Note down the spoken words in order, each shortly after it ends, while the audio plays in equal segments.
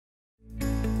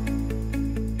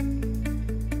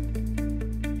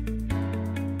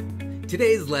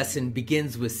Today's lesson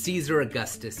begins with Caesar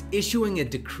Agustus issuing a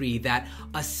decree that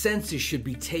a census should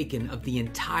be taken of the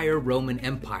entire Roman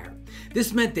Empire.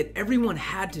 This meant that everyone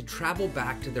had to travel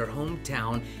back to their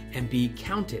hometown and be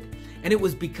counted. And it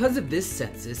was because of this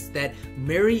census that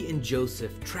Mary and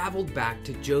Joseph traveled back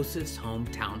to Joseph's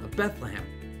hometown of Bethlehem.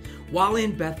 While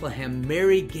in Bethlehem,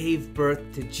 Mary gave birth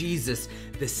to Jesus,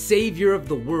 the Savior of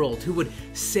the world, who would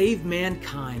save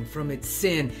mankind from its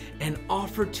sin and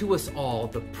offer to us all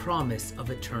the promise of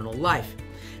eternal life.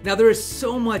 Now, there is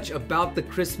so much about the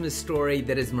Christmas story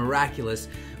that is miraculous,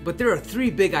 but there are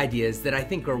three big ideas that I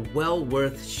think are well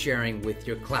worth sharing with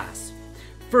your class.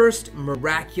 First,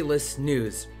 miraculous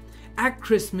news. At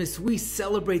Christmas, we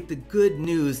celebrate the good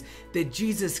news that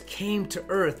Jesus came to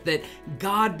earth, that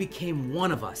God became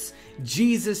one of us.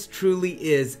 Jesus truly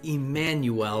is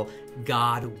Emmanuel,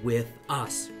 God with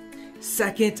us.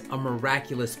 Second, a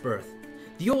miraculous birth.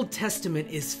 The Old Testament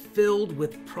is filled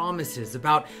with promises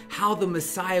about how the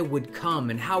Messiah would come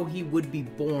and how he would be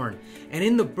born. And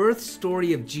in the birth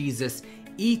story of Jesus,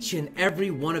 each and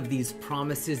every one of these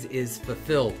promises is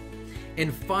fulfilled.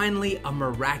 And finally, a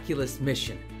miraculous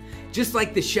mission. Just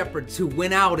like the shepherds who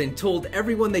went out and told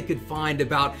everyone they could find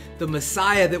about the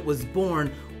Messiah that was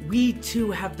born, we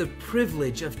too have the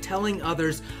privilege of telling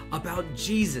others about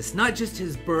Jesus, not just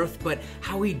his birth, but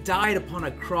how he died upon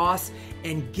a cross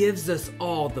and gives us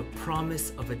all the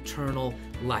promise of eternal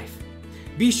life.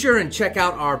 Be sure and check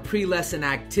out our pre-lesson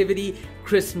activity,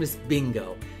 Christmas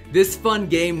Bingo. This fun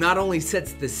game not only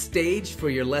sets the stage for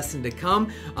your lesson to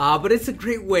come, but it's a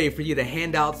great way for you to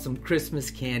hand out some Christmas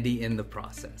candy in the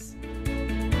process.